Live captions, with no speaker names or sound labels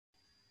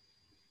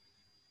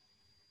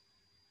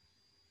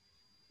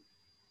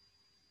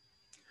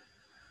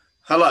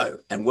Hello,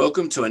 and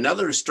welcome to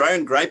another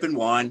Australian Grape and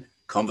Wine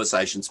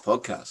Conversations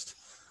podcast.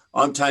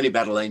 I'm Tony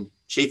Battling,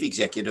 Chief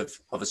Executive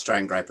of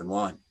Australian Grape and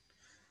Wine.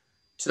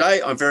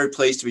 Today, I'm very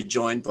pleased to be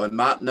joined by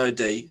Martin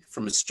O'Dea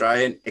from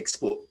Australian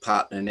Export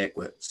Partner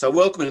Network. So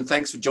welcome and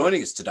thanks for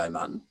joining us today,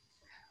 Martin.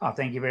 Oh,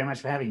 thank you very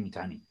much for having me,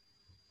 Tony.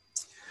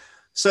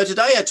 So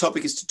today our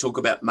topic is to talk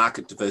about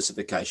market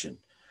diversification.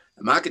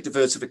 Market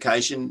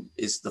diversification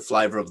is the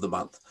flavour of the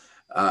month.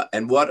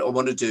 And what I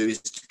want to do is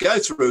to go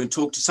through and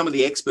talk to some of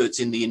the experts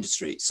in the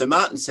industry. So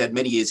Martin's had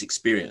many years'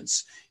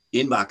 experience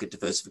in market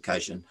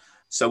diversification.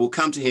 So we'll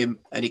come to him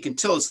and he can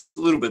tell us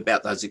a little bit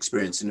about those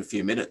experiences in a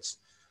few minutes.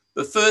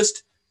 But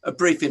first, a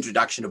brief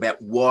introduction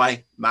about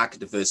why market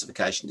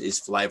diversification is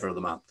flavour of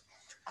the month.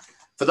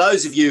 For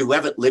those of you who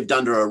haven't lived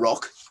under a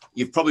rock,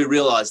 you've probably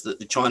realised that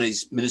the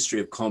Chinese Ministry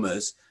of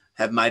Commerce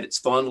have made its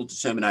final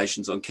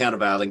determinations on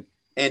countervailing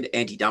and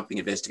anti-dumping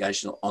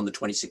investigation on the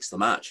 26th of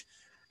March.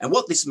 And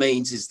what this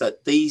means is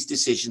that these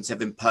decisions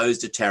have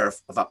imposed a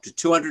tariff of up to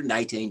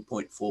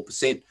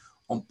 218.4%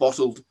 on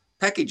bottled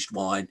packaged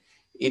wine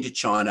into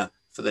China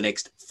for the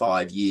next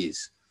 5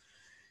 years.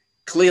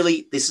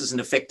 Clearly, this is an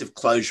effective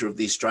closure of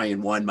the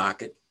Australian wine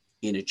market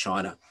into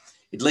China.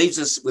 It leaves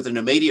us with an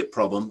immediate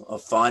problem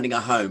of finding a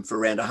home for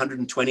around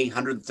 120,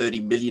 130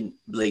 million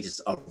litres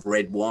of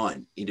red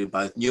wine into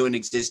both new and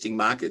existing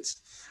markets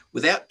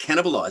without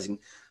cannibalising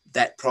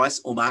that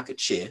price or market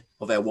share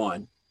of our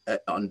wine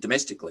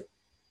domestically.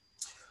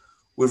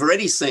 We've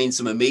already seen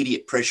some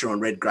immediate pressure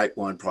on red grape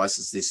wine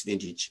prices this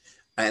vintage,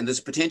 and there's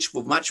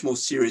potential for much more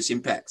serious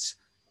impacts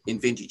in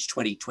vintage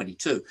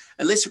 2022,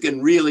 unless we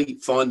can really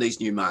find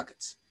these new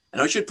markets.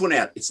 And I should point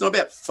out, it's not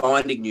about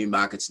finding new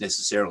markets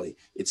necessarily.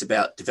 It's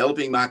about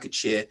developing market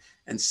share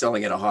and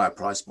selling at a higher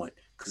price point.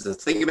 Because the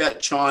thing about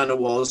China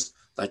was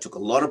they took a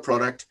lot of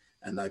product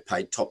and they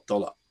paid top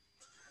dollar.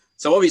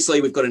 So obviously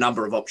we've got a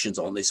number of options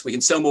on this. We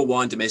can sell more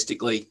wine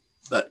domestically,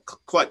 but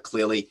quite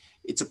clearly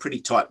it's a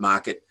pretty tight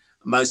market.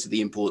 Most of the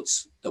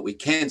imports that we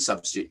can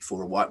substitute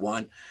for a white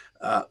wine,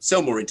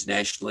 sell more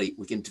internationally,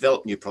 we can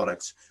develop new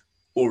products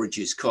or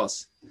reduce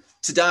costs.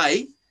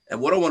 Today, and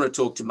what I want to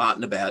talk to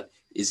Martin about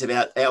is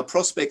about our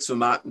prospects for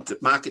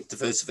market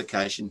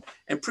diversification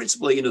and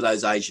principally into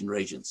those Asian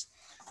regions.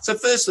 So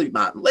firstly,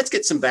 Martin, let's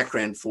get some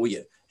background for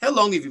you. How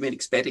long have you been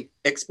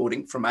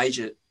exporting from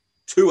Asia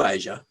to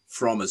Asia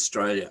from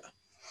Australia?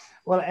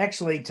 Well,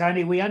 actually,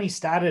 Tony, we only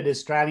started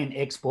Australian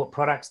Export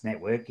Products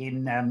Network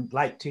in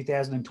late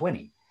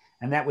 2020.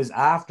 And that was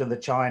after the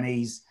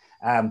Chinese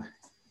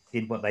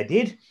did what they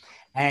did.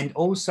 And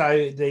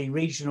also the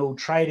regional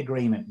trade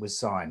agreement was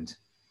signed.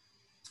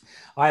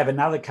 I have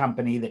another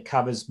company that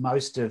covers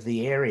most of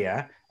the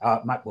area.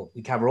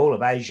 We cover all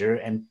of Asia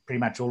and pretty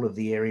much all of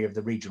the area of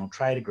the regional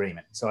trade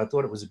agreement. So I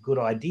thought it was a good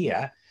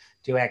idea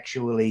to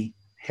actually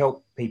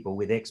help people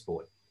with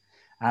export.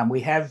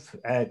 We have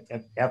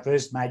our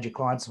first major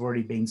clients have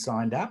already been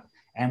signed up,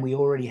 and we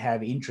already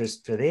have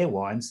interest for their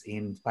wines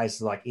in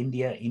places like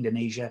India,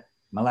 Indonesia,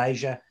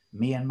 Malaysia,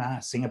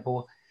 Myanmar,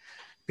 Singapore,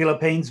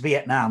 Philippines,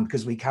 Vietnam,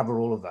 because we cover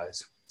all of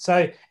those.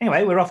 So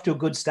anyway, we're off to a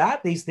good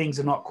start. These things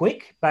are not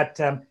quick, but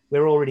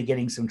we're already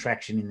getting some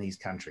traction in these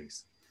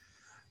countries.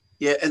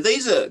 Yeah, and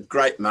these are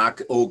great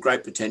market or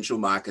great potential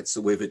markets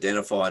that we've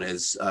identified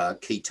as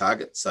key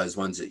targets, those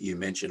ones that you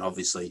mentioned.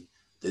 Obviously,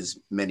 there's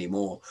many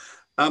more.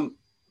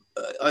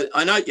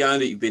 I know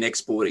you've been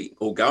exporting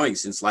or going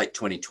since late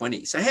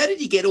 2020. So how did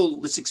you get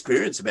all this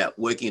experience about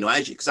working in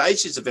Asia? Because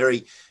Asia is a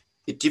very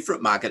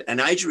different market, and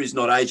Asia is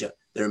not Asia.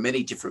 There are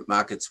many different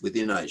markets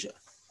within Asia.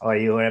 Oh,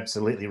 you're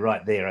absolutely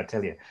right there, I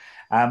tell you.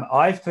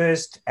 I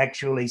first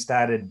actually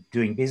started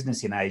doing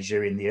business in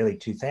Asia in the early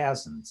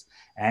 2000s,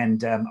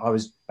 and I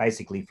was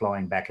basically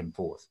flying back and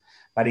forth.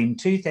 But in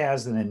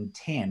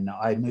 2010,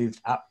 I moved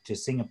up to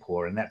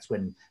Singapore, and that's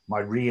when my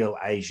real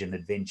Asian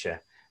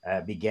adventure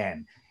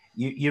began.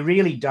 You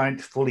really don't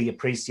fully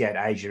appreciate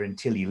Asia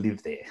until you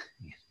live there.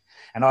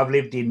 And I've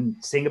lived in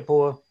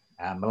Singapore,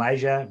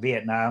 Malaysia,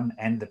 Vietnam,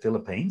 and the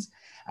Philippines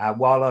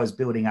while I was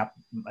building up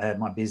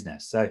my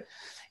business. So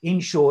in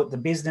short, the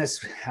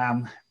business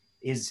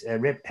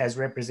has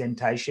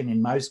representation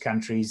in most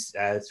countries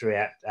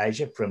throughout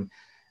Asia, from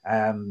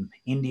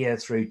India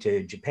through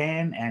to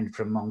Japan and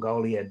from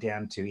Mongolia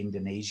down to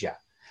Indonesia.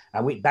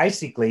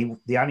 Basically,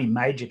 the only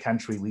major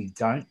country we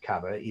don't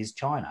cover is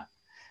China.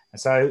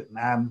 So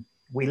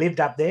we lived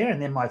up there,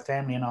 and then my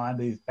family and I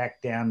moved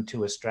back down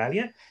to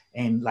Australia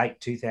in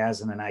late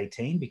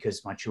 2018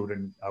 because my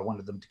children, I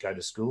wanted them to go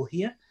to school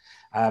here.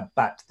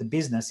 But the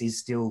business is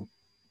still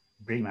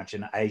pretty much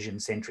an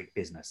Asian-centric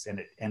business.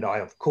 And I,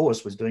 of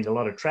course, was doing a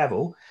lot of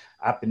travel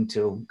up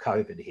until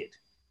COVID hit.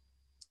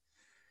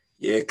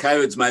 Yeah,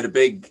 COVID's made a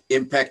big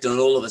impact on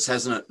all of us,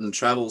 hasn't it, in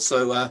travel.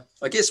 So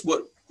I guess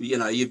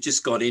you've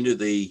just got into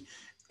the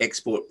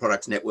Export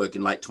Products Network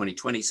in late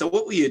 2020. So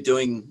what were you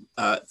doing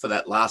for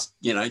that last,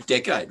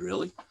 decade,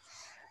 really?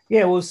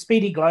 Yeah, well,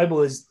 Speedy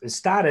Global has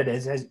started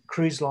as a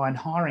cruise line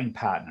hiring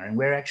partner, and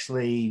we're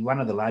actually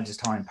one of the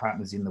largest hiring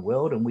partners in the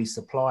world, and we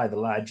supply the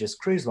largest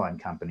cruise line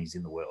companies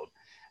in the world.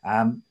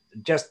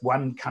 just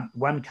one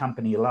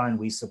company alone,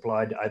 we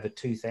supplied over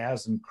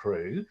 2,000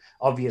 crew,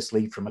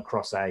 obviously from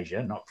across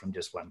Asia, not from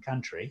just one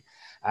country,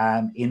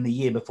 in the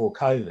year before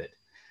COVID.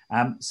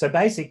 So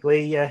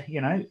basically,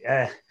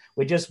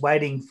 we're just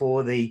waiting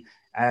for the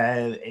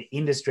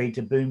industry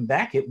to boom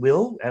back. It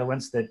will,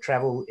 once the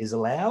travel is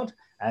allowed.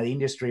 The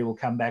industry will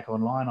come back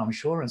online, I'm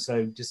sure. And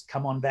so just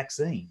come on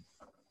vaccine.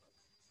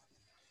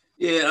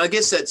 Yeah, I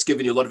guess that's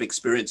given you a lot of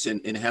experience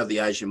in how the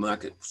Asian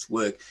markets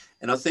work.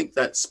 And I think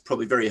that's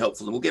probably very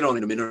helpful. And we'll get on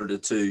in a minute or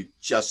two,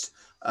 just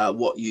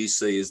what you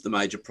see as the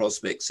major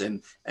prospects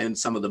and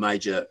some of the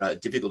major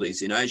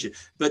difficulties in Asia.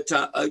 But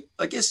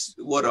I guess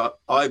what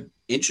I'm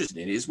interested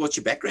in is what's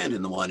your background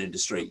in the wine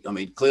industry? I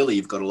mean, clearly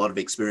you've got a lot of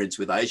experience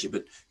with Asia,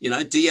 but,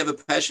 do you have a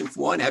passion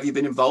for wine? Have you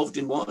been involved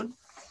in wine?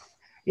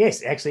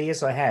 Yes, actually,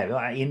 yes, I have.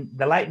 In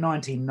the late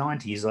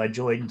 1990s, I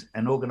joined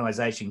an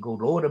organisation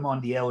called L'Ordre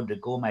Mondial de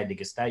Gourmet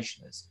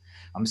Degustationers.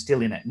 I'm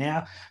still in it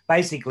now.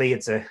 Basically,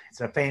 it's a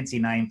fancy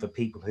name for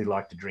people who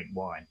like to drink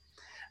wine.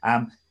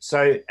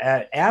 So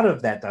out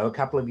of that, though, a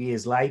couple of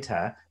years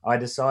later, I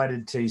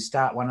decided to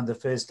start one of the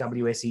first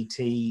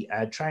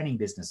WSET training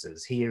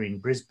businesses here in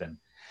Brisbane.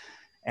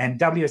 And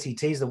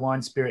WSET is the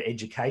Wine Spirit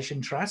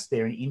Education Trust.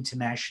 They're an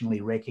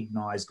internationally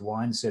recognised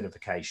wine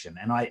certification.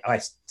 And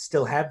I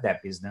still have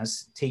that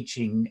business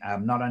teaching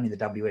not only the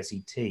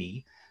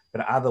WSET,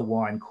 but other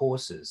wine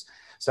courses.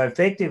 So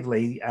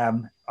effectively,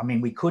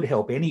 we could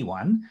help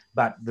anyone,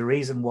 but the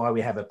reason why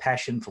we have a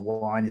passion for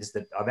wine is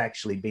that I've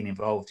actually been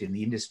involved in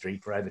the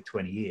industry for over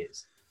 20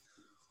 years.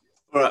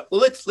 All right,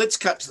 well, let's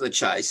cut to the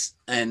chase.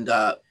 And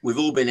we've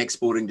all been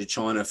exporting to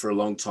China for a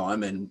long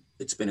time, and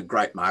it's been a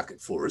great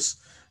market for us.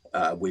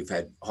 We've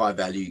had high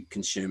value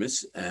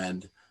consumers,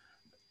 and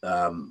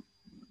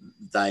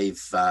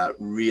they've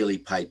really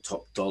paid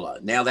top dollar.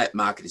 Now that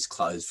market is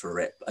closed for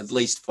at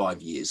least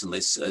 5 years,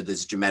 unless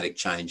there's a dramatic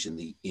change in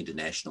the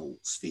international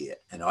sphere.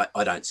 And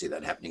I don't see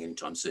that happening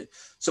anytime soon.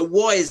 So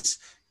why is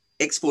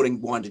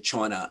exporting wine to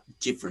China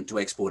different to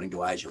exporting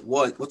to Asia?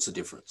 What's the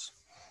difference?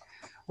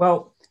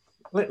 Well,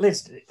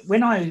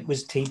 when I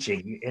was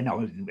teaching, and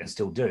I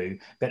still do,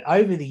 but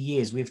over the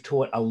years, we've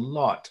taught a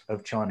lot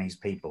of Chinese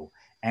people.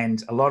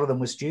 And a lot of them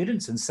were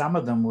students, and some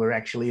of them were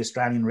actually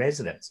Australian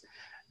residents.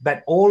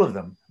 But all of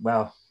them,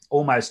 well,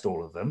 almost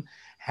all of them,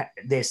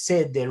 they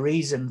said their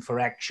reason for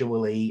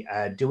actually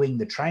doing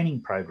the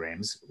training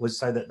programs was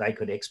so that they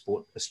could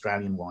export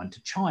Australian wine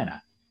to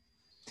China.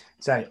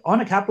 So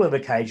on a couple of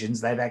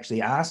occasions, they've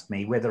actually asked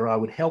me whether I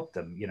would help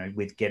them,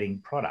 with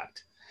getting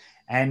product.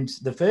 And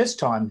the first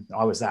time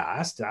I was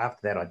asked,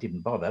 after that I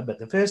didn't bother, but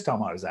the first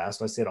time I was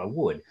asked, I said I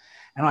would.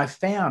 And I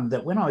found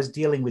that when I was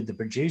dealing with the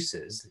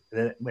producers,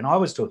 when I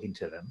was talking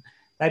to them,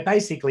 they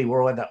basically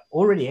were either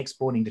already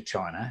exporting to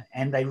China,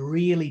 and they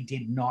really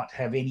did not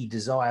have any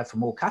desire for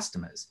more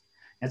customers.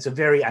 It's a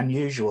very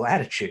unusual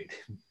attitude.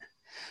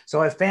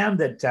 So I found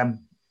that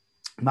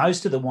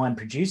most of the wine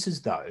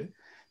producers, though,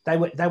 they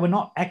were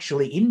not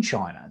actually in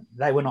China.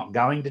 They were not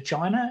going to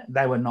China.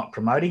 They were not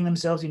promoting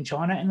themselves in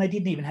China, and they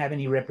didn't even have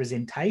any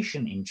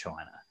representation in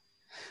China.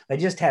 They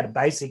just had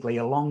basically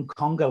a long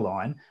conga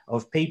line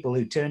of people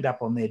who turned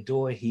up on their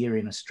door here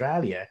in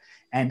Australia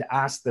and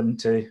asked them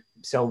to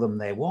sell them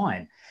their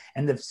wine.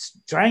 And the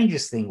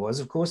strangest thing was,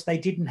 of course, they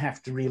didn't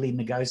have to really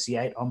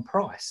negotiate on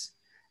price.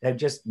 There's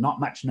just not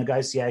much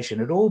negotiation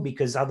at all,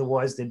 because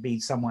otherwise there'd be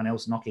someone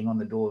else knocking on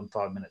the door in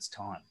 5 minutes'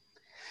 time.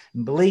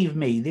 And believe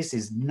me, this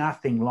is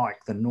nothing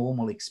like the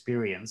normal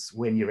experience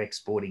when you're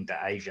exporting to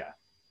Asia.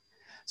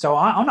 So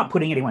I'm not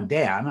putting anyone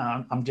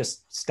down. I'm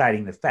just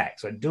stating the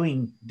facts. So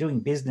doing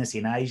business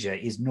in Asia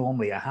is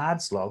normally a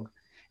hard slog.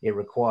 It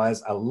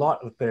requires a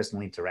lot of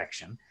personal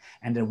interaction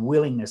and a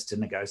willingness to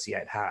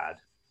negotiate hard.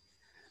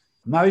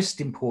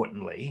 Most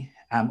importantly,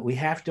 we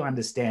have to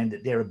understand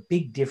that there are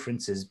big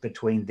differences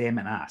between them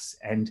and us,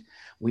 and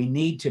we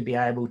need to be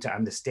able to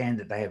understand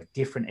that they have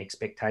different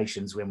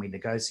expectations when we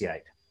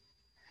negotiate.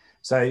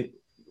 So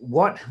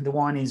what the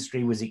wine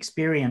industry was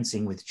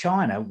experiencing with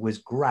China was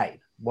great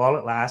while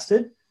it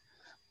lasted,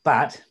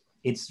 but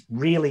it's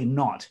really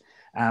not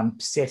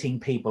setting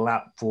people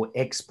up for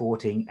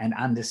exporting and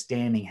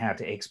understanding how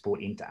to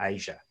export into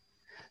Asia.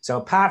 So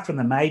apart from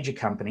the major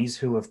companies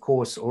who, of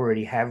course,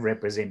 already have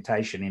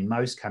representation in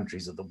most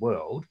countries of the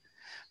world,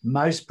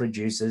 most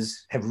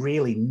producers have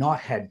really not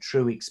had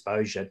true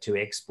exposure to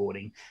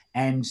exporting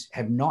and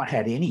have not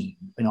had any,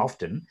 and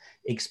often,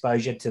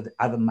 exposure to the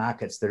other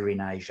markets that are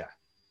in Asia.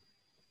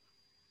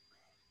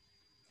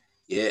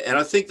 Yeah, and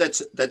I think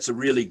that's a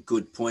really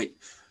good point.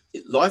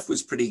 Life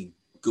was pretty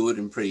good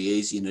and pretty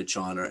easy in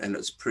China, and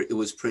it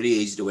was pretty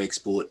easy to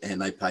export, and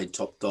they paid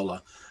top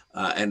dollar.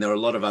 And there are a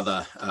lot of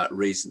other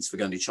reasons for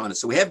going to China.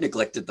 So we have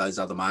neglected those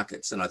other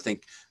markets, and I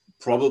think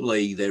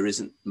probably there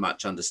isn't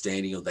much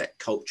understanding of that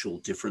cultural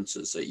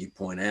differences that you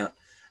point out.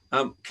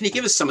 Can you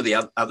give us some of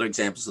the other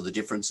examples of the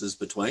differences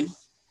between?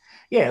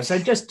 Yeah, so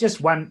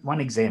just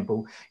one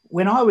example.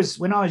 When I was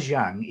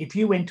young, if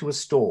you went to a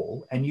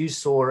stall and you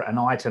saw an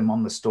item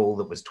on the stall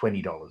that was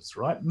 $20,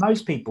 right?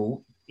 Most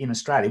people in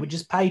Australia would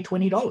just pay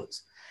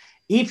 $20.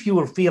 If you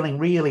were feeling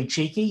really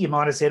cheeky, you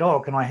might have said, oh,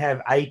 can I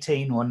have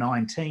 18 or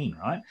 19,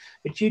 right?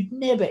 But you'd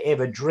never,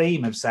 ever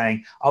dream of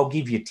saying, I'll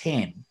give you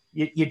 10.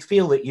 You'd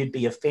feel that you'd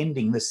be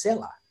offending the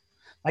seller.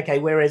 Okay,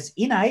 whereas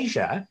in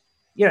Asia,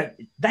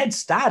 they'd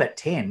start at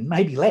 10,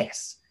 maybe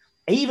less,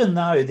 even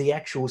though the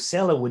actual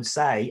seller would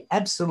say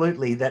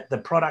absolutely that the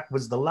product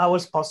was the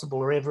lowest possible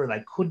or ever,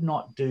 they could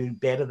not do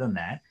better than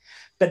that.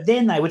 But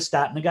then they would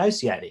start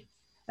negotiating,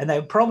 and they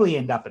would probably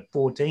end up at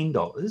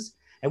 $14,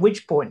 at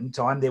which point in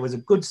time there was a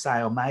good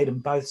sale made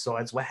and both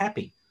sides were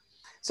happy.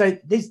 So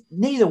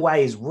neither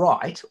way is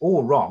right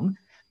or wrong,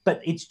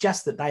 but it's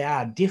just that they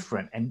are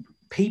different. And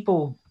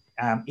people,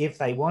 if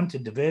they want to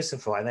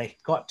diversify, they've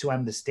got to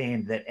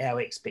understand that our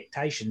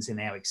expectations and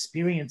our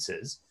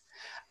experiences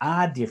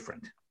are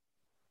different.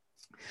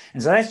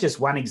 And so that's just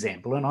one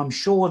example. And I'm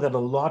sure that a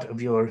lot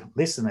of your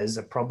listeners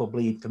are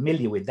probably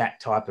familiar with that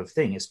type of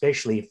thing,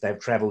 especially if they've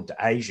traveled to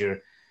Asia.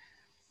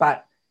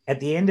 But at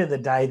the end of the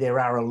day, there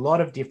are a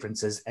lot of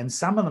differences, and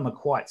some of them are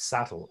quite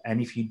subtle. And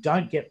if you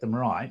don't get them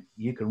right,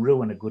 you can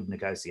ruin a good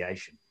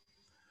negotiation.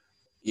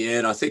 Yeah,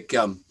 and I think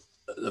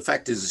the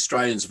fact is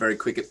Australians are very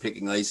quick at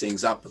picking these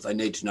things up, but they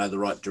need to know the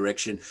right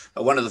direction.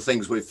 One of the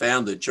things we've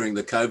found that during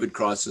the COVID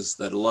crisis,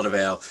 that a lot of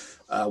our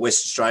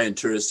West Australian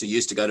tourists who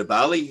used to go to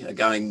Bali are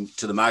going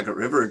to the Margaret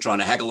River and trying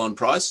to haggle on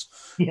price.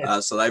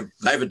 Yes. So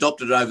they've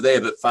adopted it over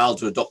there, but failed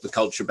to adopt the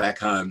culture back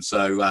home.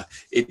 So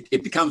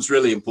it becomes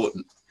really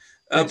important.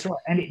 That's right.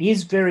 And it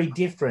is very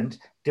different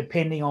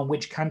depending on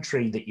which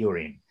country that you're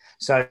in.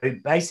 So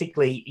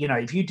basically,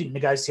 if you didn't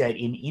negotiate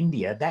in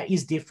India, that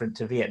is different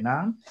to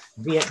Vietnam.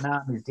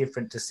 Vietnam is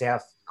different to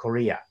South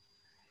Korea.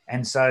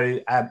 And so,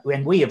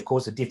 and we, of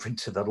course, are different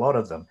to a lot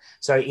of them.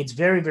 So it's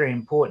very, very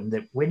important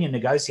that when you're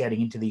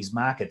negotiating into these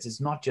markets, it's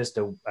not just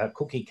a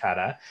cookie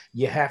cutter.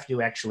 You have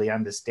to actually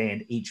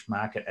understand each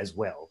market as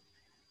well.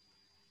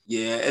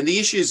 Yeah, and the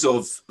issues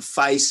of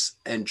face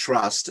and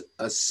trust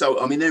are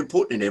they're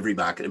important in every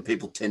market, and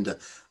people tend to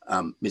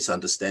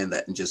misunderstand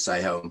that and just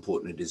say how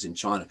important it is in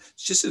China.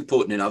 It's just as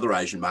important in other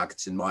Asian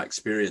markets, in my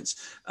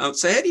experience.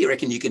 So how do you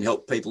reckon you can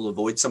help people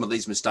avoid some of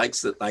these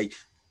mistakes that they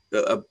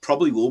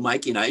probably will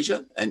make in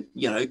Asia? And,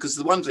 because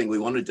the one thing we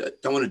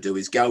don't want to do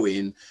is go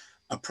in,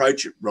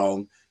 approach it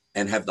wrong,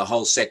 and have the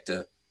whole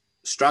sector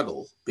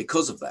struggle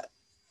because of that.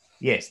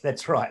 Yes,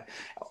 that's right.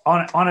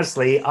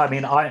 Honestly,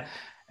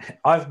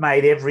 I've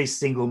made every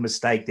single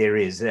mistake there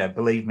is.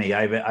 Believe me,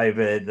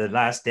 over the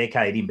last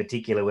decade in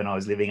particular, when I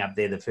was living up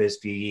there the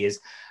first few years,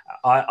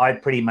 I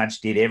pretty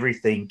much did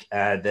everything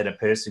that a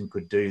person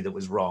could do that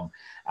was wrong.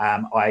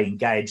 I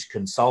engaged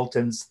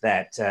consultants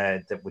that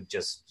were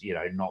just,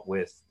 not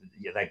worth,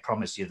 they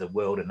promise you the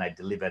world and they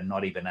deliver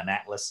not even an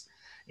atlas.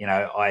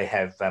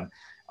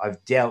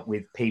 I've dealt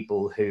with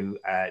people who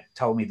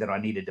told me that I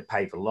needed to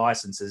pay for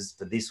licenses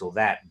for this or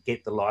that,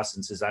 get the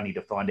licenses only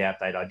to find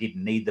out that I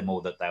didn't need them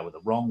or that they were the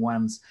wrong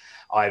ones.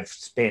 I've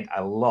spent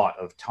a lot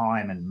of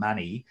time and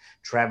money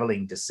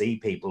traveling to see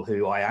people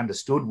who I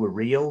understood were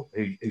real,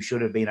 who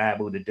should have been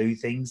able to do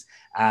things,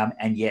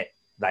 and yet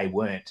they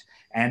weren't.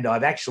 And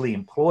I've actually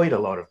employed a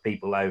lot of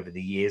people over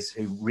the years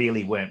who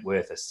really weren't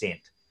worth a cent.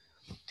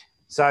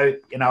 So,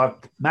 I've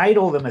made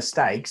all the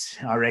mistakes,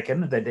 I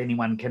reckon, that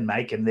anyone can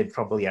make, and there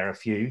probably are a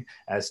few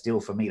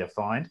still for me to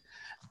find,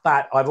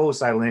 but I've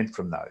also learned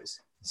from those.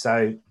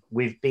 So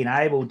we've been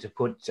able to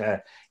put,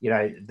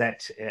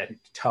 that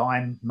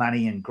time,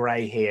 money and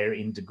grey hair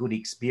into good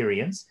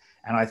experience.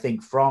 And I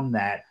think from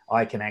that,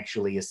 I can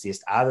actually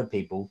assist other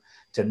people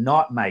to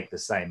not make the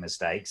same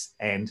mistakes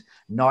and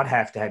not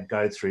have to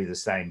go through the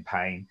same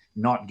pain,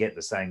 not get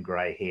the same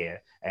grey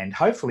hair. And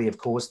hopefully, of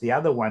course, the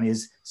other one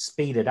is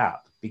speed it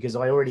up, because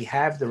I already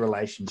have the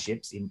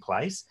relationships in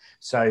place.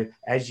 So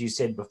as you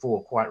said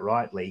before, quite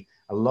rightly,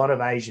 a lot of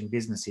Asian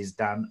business is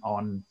done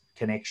on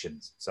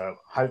connections. So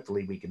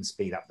hopefully we can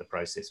speed up the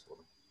process for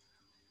them.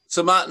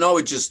 So Martin, I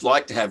would just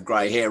like to have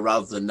grey hair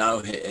rather than no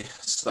hair.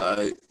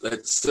 So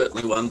that's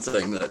certainly one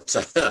thing that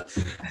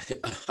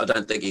I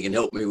don't think you can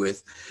help me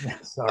with.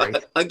 Sorry.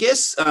 I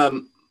guess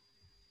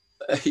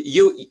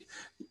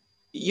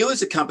you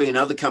as a company and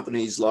other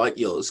companies like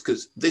yours,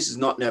 because this is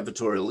not an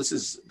advertorial, this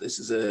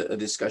is a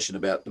discussion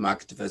about the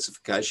market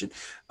diversification.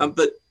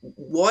 But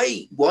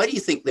why do you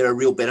think there are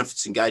real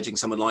benefits engaging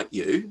someone like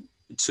you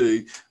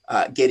to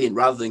get in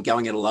rather than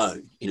going it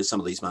alone into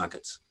some of these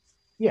markets?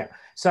 Yeah.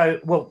 So,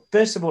 well,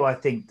 first of all, I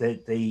think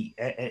that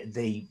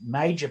the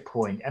major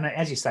point, and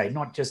as you say,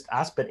 not just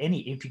us, but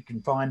if you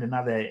can find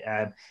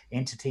another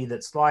entity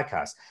that's like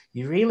us,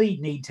 you really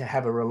need to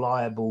have a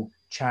reliable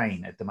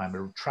chain at the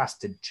moment, a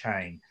trusted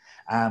chain,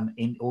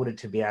 in order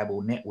to be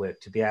able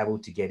network, to be able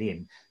to get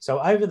in. So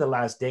over the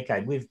last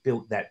decade, we've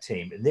built that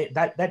team.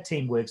 That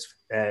team works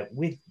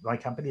with my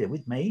company,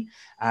 with me,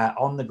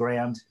 on the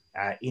ground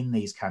in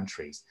these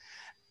countries.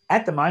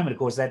 At the moment, of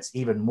course, that's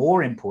even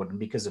more important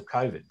because of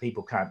COVID.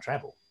 People can't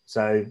travel.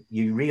 So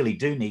you really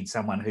do need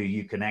someone who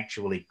you can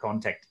actually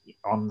contact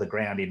on the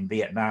ground in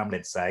Vietnam,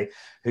 let's say,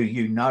 who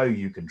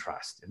you can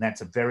trust. And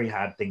that's a very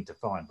hard thing to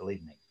find,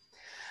 believe me.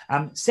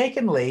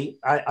 Secondly,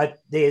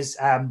 there's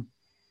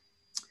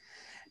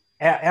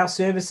our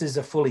services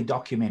are fully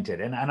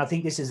documented. And I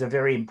think this is a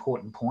very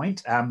important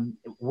point.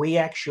 We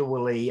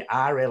actually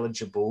are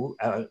eligible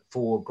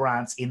for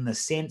grants in the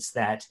sense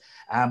that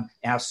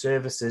our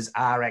services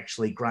are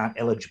actually grant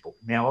eligible.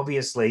 Now,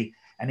 obviously,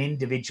 an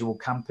individual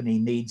company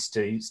needs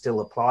to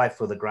still apply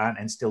for the grant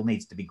and still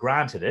needs to be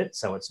granted it.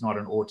 So it's not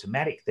an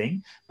automatic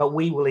thing, but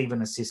we will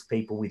even assist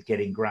people with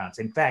getting grants.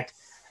 In fact,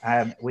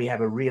 we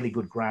have a really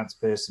good grants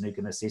person who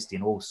can assist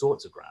in all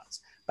sorts of grants.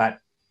 But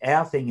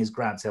our thing is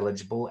grants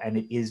eligible, and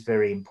it is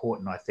very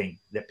important, I think,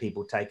 that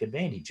people take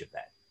advantage of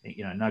that.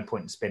 No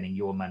point in spending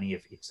your money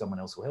if someone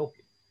else will help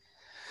you.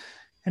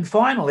 And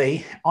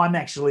finally, I'm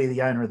actually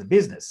the owner of the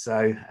business.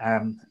 So,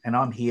 and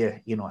I'm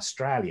here in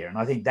Australia, and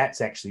I think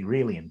that's actually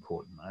really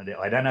important.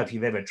 I don't know if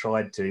you've ever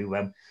tried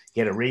to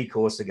get a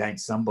recourse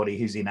against somebody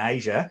who's in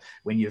Asia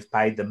when you've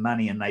paid them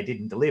money and they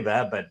didn't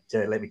deliver, but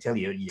let me tell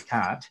you, you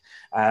can't.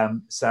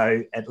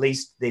 So at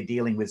least they're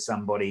dealing with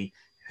somebody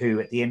who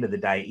at the end of the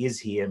day is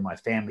here, my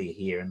family are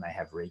here, and they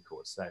have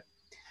recourse. So,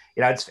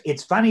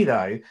 it's funny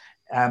though,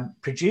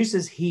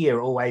 producers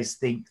here always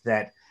think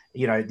that,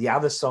 the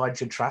other side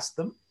should trust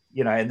them,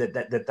 and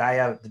that they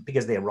are,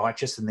 because they're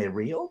righteous and they're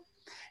real.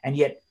 And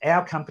yet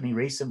our company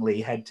recently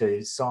had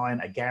to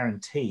sign a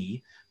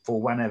guarantee for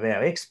one of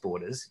our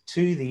exporters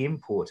to the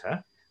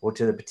importer or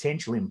to the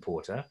potential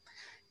importer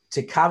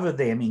to cover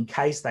them in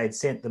case they'd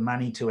sent the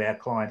money to our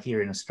client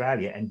here in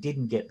Australia and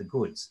didn't get the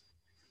goods.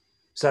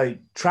 So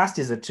trust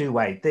is a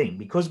two-way thing.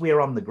 Because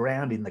we're on the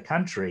ground in the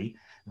country,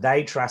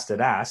 they trusted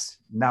us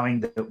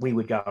knowing that we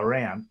would go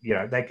around,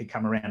 they could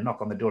come around,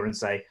 knock on the door and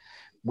say,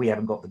 we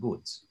haven't got the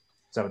goods.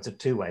 So it's a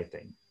two-way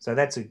thing. So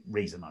that's a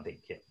reason, I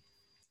think, yeah.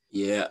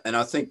 Yeah, and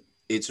I think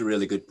it's a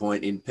really good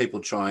point in people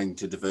trying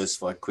to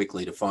diversify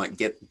quickly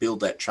to build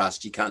that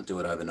trust. You can't do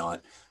it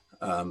overnight.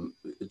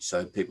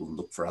 So people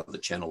look for other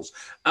channels.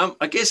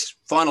 I guess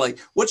finally,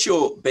 what's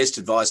your best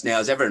advice now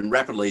as everyone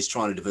rapidly is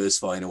trying to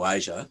diversify into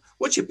Asia?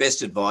 What's your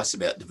best advice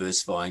about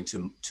diversifying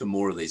to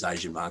more of these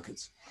Asian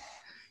markets?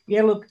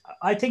 Yeah, look,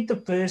 I think the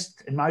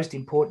first and most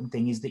important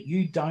thing is that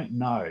you don't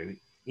know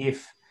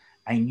if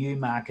a new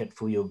market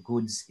for your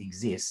goods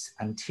exists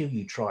until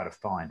you try to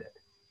find it.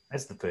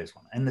 That's the first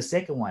one. And the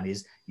second one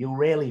is you'll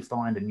rarely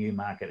find a new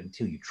market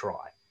until you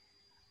try.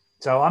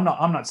 So I'm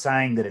not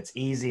saying that it's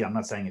easy. I'm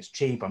not saying it's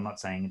cheap. I'm not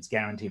saying it's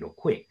guaranteed or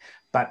quick.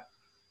 But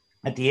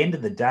at the end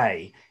of the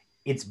day,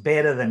 it's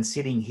better than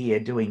sitting here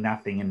doing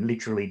nothing and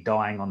literally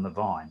dying on the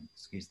vine.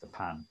 Excuse the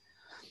pun.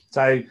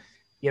 So,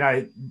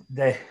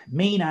 the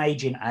mean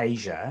age in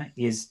Asia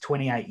is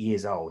 28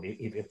 years old,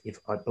 if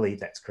I believe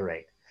that's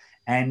correct.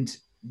 And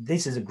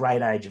this is a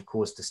great age, of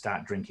course, to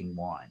start drinking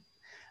wine.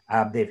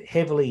 They're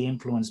heavily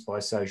influenced by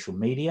social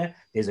media.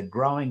 There's a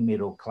growing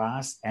middle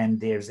class and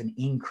there's an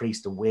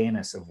increased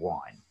awareness of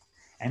wine.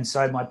 And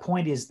so my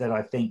point is that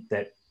I think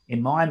that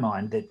in my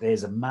mind that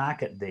there's a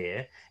market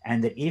there,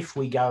 and that if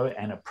we go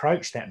and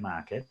approach that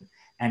market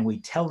and we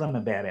tell them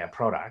about our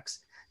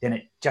products, then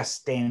it just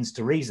stands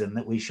to reason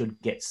that we should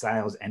get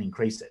sales and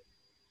increase it.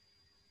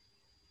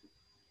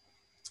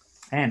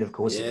 And of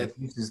course, It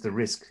reduces the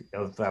risk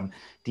of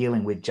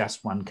dealing with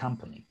just one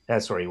company.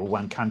 Or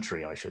one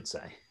country, I should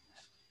say.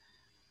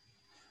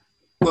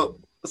 Well,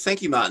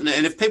 thank you, Martin.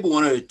 And if people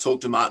want to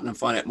talk to Martin and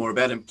find out more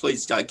about him,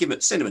 please send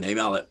him an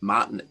email at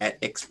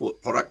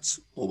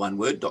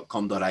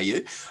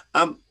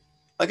martin@exportproducts.com.au.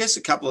 I guess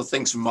a couple of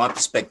things from my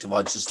perspective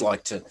I'd just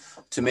like to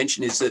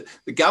mention is that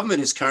the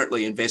government is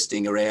currently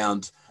investing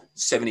around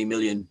 70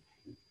 million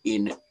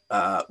in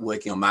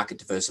working on market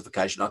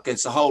diversification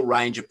against a whole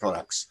range of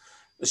products.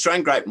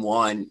 Australian Grape and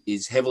Wine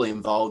is heavily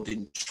involved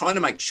in trying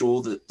to make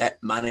sure that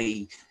that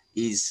money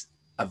is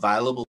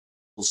available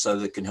so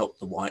that it can help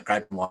the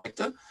grape and wine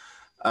sector.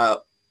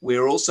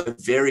 We're also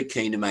very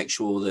keen to make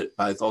sure that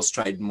both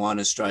Austrade and Wine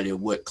Australia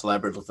work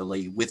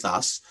collaboratively with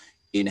us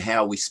in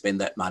how we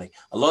spend that money.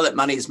 A lot of that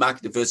money is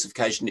market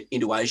diversification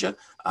into Asia,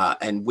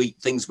 and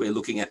things we're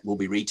looking at will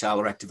be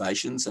retailer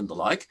activations and the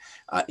like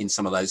in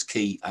some of those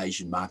key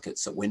Asian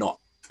markets that we're not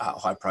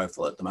high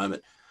profile at the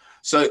moment.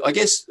 So I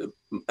guess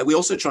we're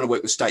also trying to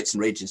work with states and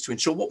regions to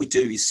ensure what we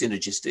do is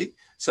synergistic.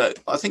 So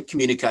I think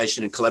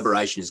communication and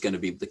collaboration is going to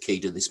be the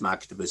key to this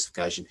market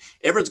diversification.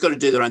 Everyone's got to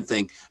do their own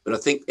thing, but I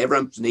think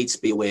everyone needs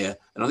to be aware,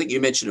 and I think you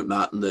mentioned it,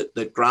 Martin,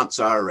 that grants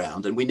are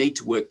around and we need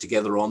to work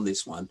together on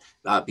this one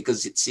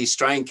because it's the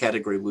Australian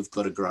category we've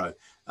got to grow.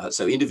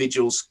 So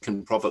individuals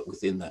can profit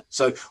within that.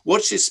 So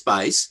watch this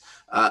space,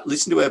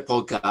 listen to our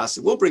podcast.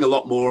 We'll bring a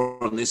lot more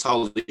on this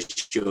whole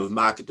issue of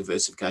market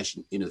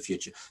diversification into the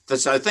future.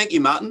 So thank you,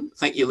 Martin.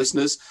 Thank you,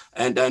 listeners.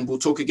 And we'll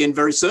talk again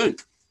very soon.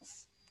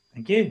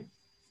 Thank you.